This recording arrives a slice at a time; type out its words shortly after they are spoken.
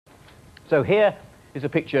So here is a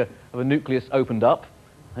picture of a nucleus opened up,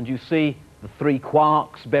 and you see the 3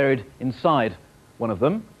 quarks buried inside one of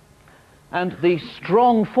them. And the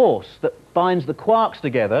strong force that binds the quarks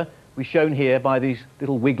together we've shown here by these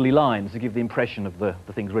little wiggly lines to give the impression of the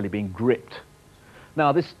things really being gripped.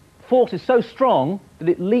 Now, this force is so strong that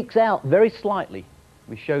it leaks out very slightly.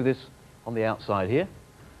 We show this on the outside here,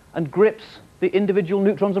 and grips the individual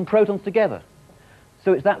neutrons and protons together.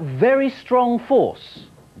 So it's that very strong force,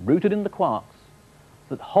 rooted in the quarks,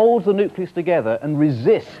 that holds the nucleus together and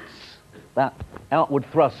resists that outward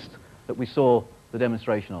thrust that we saw the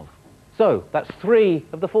demonstration of. So that's 3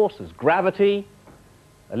 of the forces: gravity,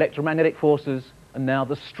 electromagnetic forces, and now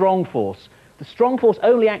the strong force. The strong force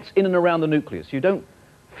only acts in and around the nucleus. You don't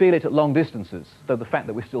feel it at long distances, though the fact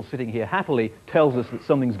that we're still sitting here happily tells us that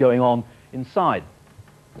something's going on inside.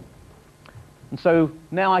 And so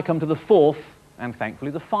now I come to the 4th, and thankfully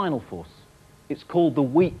the final force. It's called the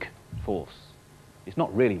weak force. It's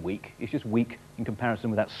not really weak, it's just weak in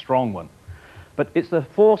comparison with that strong one. But it's the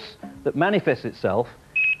force that manifests itself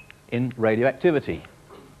in radioactivity.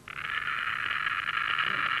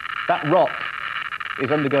 That rock is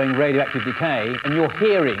undergoing radioactive decay, and you're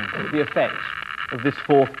hearing the effect of this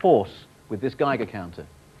 4th force with this Geiger counter.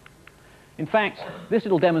 In fact, this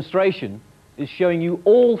little demonstration is showing you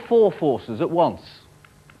all 4 forces at once,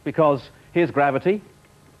 because here's gravity,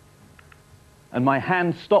 and my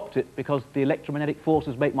hand stopped it because the electromagnetic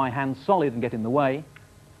forces make my hand solid and get in the way.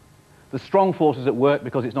 The strong force is at work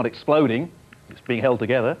because it's not exploding, it's being held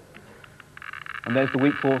together. And there's the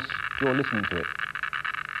weak force, you're listening to it.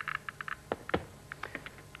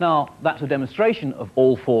 Now, that's a demonstration of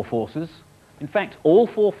all 4 forces. In fact, all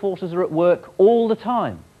 4 forces are at work all the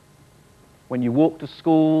time. When you walk to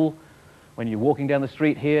school, when you're walking down the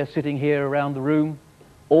street here, sitting here around the room,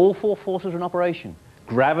 all 4 forces are in operation.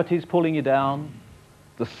 Gravity's pulling you down.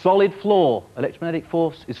 The solid floor electromagnetic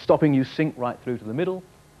force is stopping you sink right through to the middle.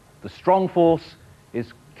 The strong force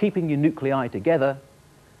is keeping your nuclei together.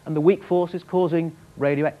 And the weak force is causing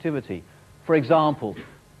radioactivity. For example,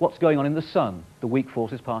 what's going on in the sun? The weak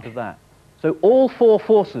force is part of that. So all 4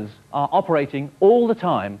 forces are operating all the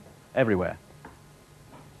time, everywhere.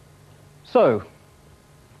 So,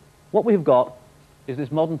 what we've got is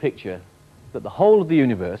this modern picture that the whole of the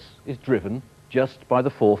universe is driven just by the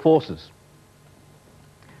 4 forces.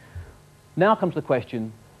 Now comes the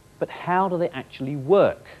question, but how do they actually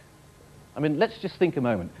work? I mean, let's just think a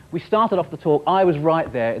moment. We started off the talk, I was right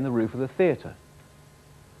there in the roof of the theatre.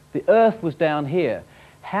 The Earth was down here.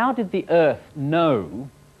 How did the Earth know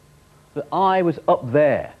that I was up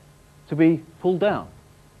there to be pulled down?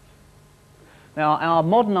 Now, our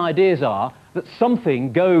modern ideas are that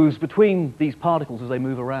something goes between these particles as they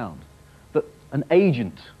move around, that an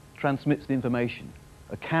agent transmits the information,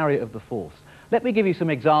 a carrier of the force. Let me give you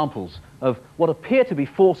some examples of what appear to be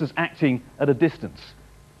forces acting at a distance.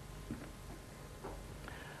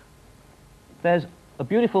 There's a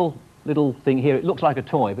beautiful little thing here. It looks like a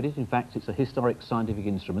toy, but in fact it's a historic scientific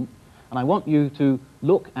instrument. And I want you to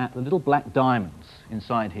look at the little black diamonds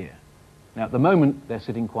inside here. Now, at the moment, they're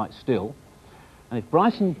sitting quite still. And if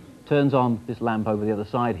Bryson turns on this lamp over the other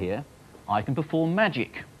side here, I can perform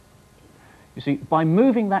magic. You see, by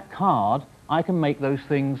moving that card, I can make those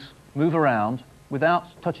things move around without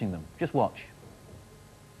touching them. Just watch.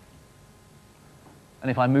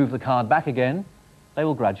 And if I move the card back again, they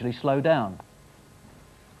will gradually slow down.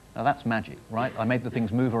 Now that's magic, right? I made the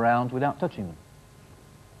things move around without touching them.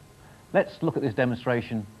 Let's look at this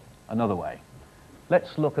demonstration another way.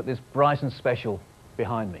 Let's look at this Bryson special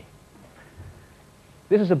behind me.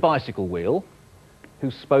 This is a bicycle wheel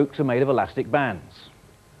whose spokes are made of elastic bands.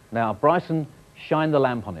 Now, Bryson shined the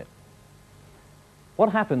lamp on it.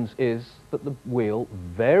 What happens is that the wheel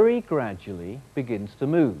very gradually begins to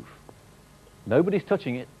move. Nobody's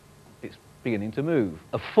touching it, it's beginning to move.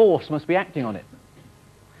 A force must be acting on it.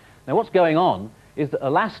 Now, what's going on is that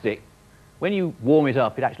elastic, when you warm it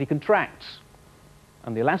up, it actually contracts.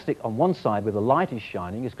 And the elastic on one side where the light is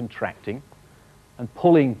shining is contracting and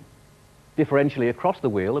pulling differentially across the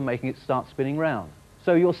wheel and making it start spinning round.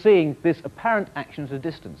 So you're seeing this apparent action at a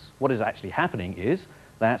distance. What is actually happening is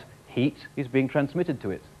that heat is being transmitted to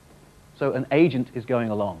it. So an agent is going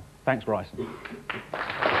along. Thanks, Bryson.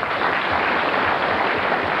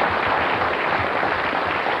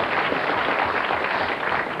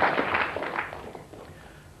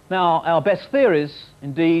 Now, our best theories,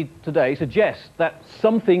 indeed, today suggest that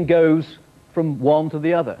something goes from one to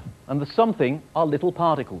the other, and the something are little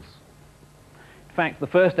particles. In fact, the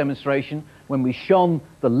first demonstration, when we shone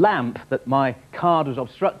the lamp that my card was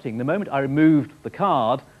obstructing, the moment I removed the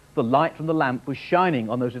card, the light from the lamp was shining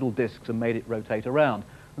on those little discs and made it rotate around.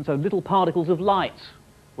 And so little particles of light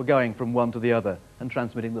were going from one to the other and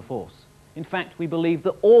transmitting the force. In fact, we believe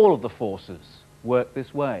that all of the forces work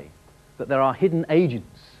this way, that there are hidden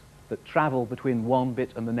agents that travel between one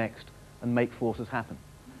bit and the next and make forces happen.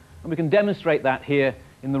 And we can demonstrate that here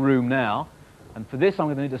in the room now. And for this, I'm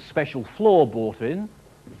going to need a special floor brought in.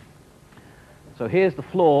 So here's the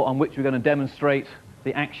floor on which we're going to demonstrate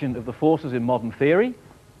the action of the forces in modern theory.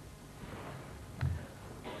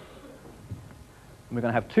 And we're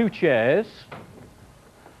going to have 2 chairs,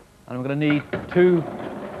 and we're going to need 2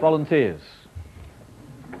 volunteers.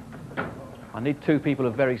 I need 2 people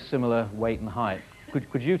of very similar weight and height.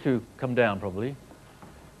 Could you 2 come down, probably?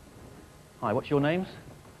 Hi, what's your names?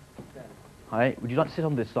 Hi, would you like to sit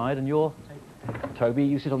on this side? And you're? Toby,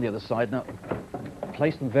 you sit on the other side. Now,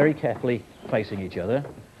 place them very carefully facing each other.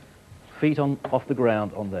 Feet off the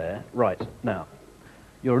ground on there. Right, now,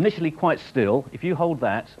 you're initially quite still. If you hold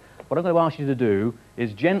that, what I'm going to ask you to do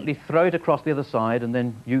is gently throw it across the other side, and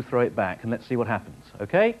then you throw it back, and let's see what happens.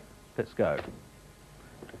 Okay? Let's go.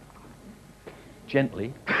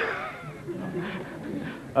 Gently.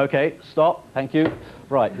 Okay, stop. Thank you.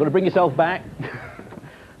 Right, you've got to bring yourself back.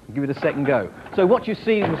 Give it a second go. So what you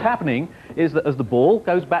see what's happening is that as the ball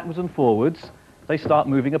goes backwards and forwards, they start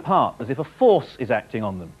moving apart, as if a force is acting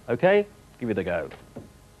on them. Okay? Give it a go.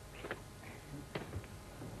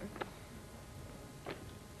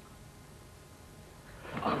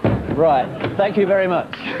 Right, thank you very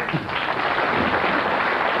much.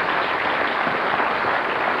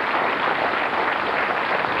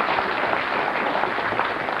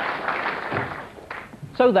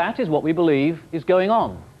 So that is what we believe is going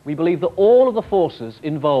on. We believe that all of the forces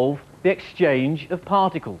involve the exchange of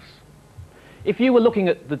particles. If you were looking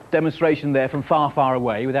at the demonstration there from far, far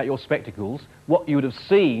away without your spectacles, what you would have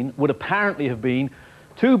seen would apparently have been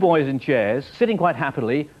 2 boys in chairs sitting quite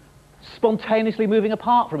happily, spontaneously moving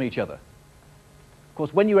apart from each other. Of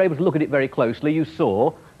course, when you were able to look at it very closely, you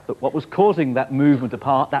saw that what was causing that movement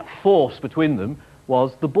apart, that force between them,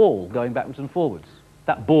 was the ball going backwards and forwards.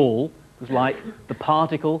 That ball was like the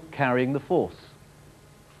particle carrying the force.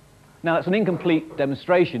 Now, that's an incomplete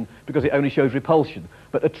demonstration because it only shows repulsion,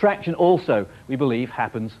 but attraction also, we believe,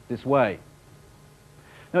 happens this way.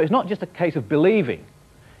 Now, it's not just a case of believing.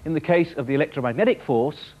 In the case of the electromagnetic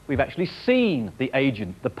force, we've actually seen the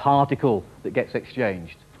agent, the particle that gets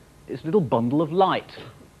exchanged. It's a little bundle of light,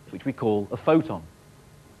 which we call a photon.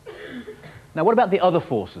 Now, what about the other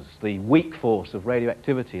forces, the weak force of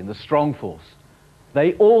radioactivity and the strong force?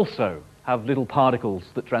 They also have little particles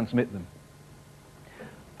that transmit them.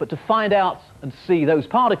 But to find out and see those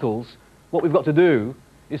particles, what we've got to do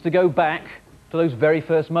is to go back to those very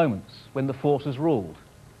first moments when the forces ruled.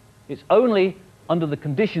 It's only under the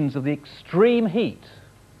conditions of the extreme heat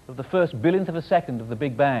of the first billionth of a second of the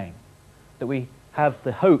Big Bang that we have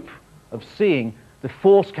the hope of seeing the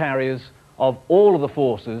force carriers of all of the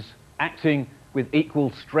forces acting with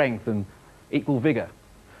equal strength and equal vigor.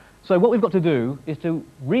 So what we've got to do is to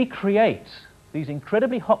recreate these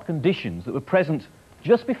incredibly hot conditions that were present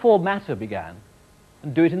just before matter began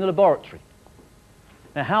and do it in the laboratory.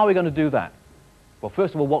 Now, how are we going to do that? Well,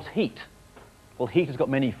 first of all, what's heat? Well, heat has got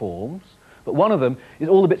many forms, but one of them is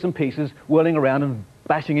all the bits and pieces whirling around and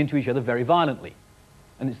bashing into each other very violently.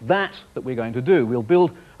 And it's that we're going to do. We'll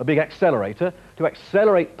build a big accelerator to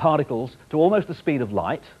accelerate particles to almost the speed of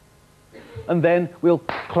light, and then we'll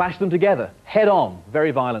clash them together head-on very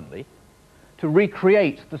violently to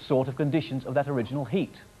recreate the sort of conditions of that original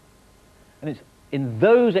heat. And it's in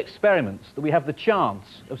those experiments that we have the chance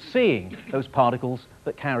of seeing those particles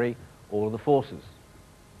that carry all of the forces.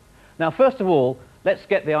 Now, first of all, let's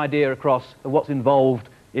get the idea across of what's involved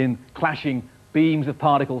in clashing beams of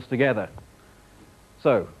particles together.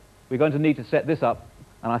 So, we're going to need to set this up,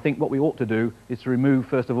 and I think what we ought to do is to remove,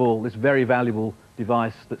 first of all, this very valuable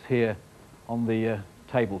device that's here on the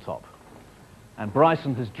tabletop. And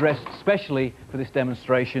Bryson has dressed specially for this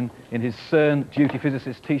demonstration in his CERN duty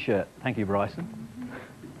physicist t-shirt. Thank you, Bryson.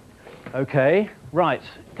 Okay, right.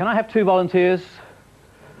 Can I have 2 volunteers?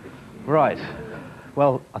 Right.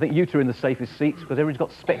 Well, I think you 2 are in the safest seats because everybody's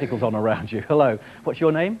got spectacles on around you. Hello. What's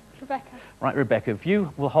your name? Rebecca. Right, Rebecca. If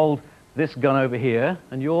you will hold this gun over here,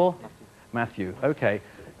 and you're? Matthew. Okay.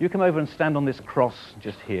 You come over and stand on this cross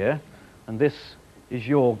just here, and this is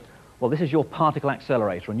your... Well, this is your particle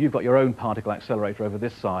accelerator, and you've got your own particle accelerator over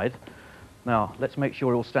this side. Now, let's make sure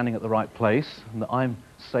we're all standing at the right place, and that I'm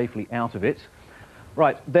safely out of it.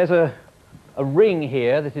 Right, there's a ring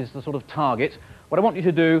here that is the sort of target. What I want you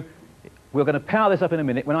to do, we're going to power this up in a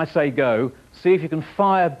minute. When I say go, see if you can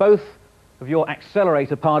fire both of your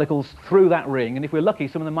accelerator particles through that ring, and if we're lucky,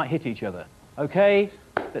 some of them might hit each other. Okay?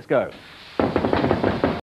 Let's go.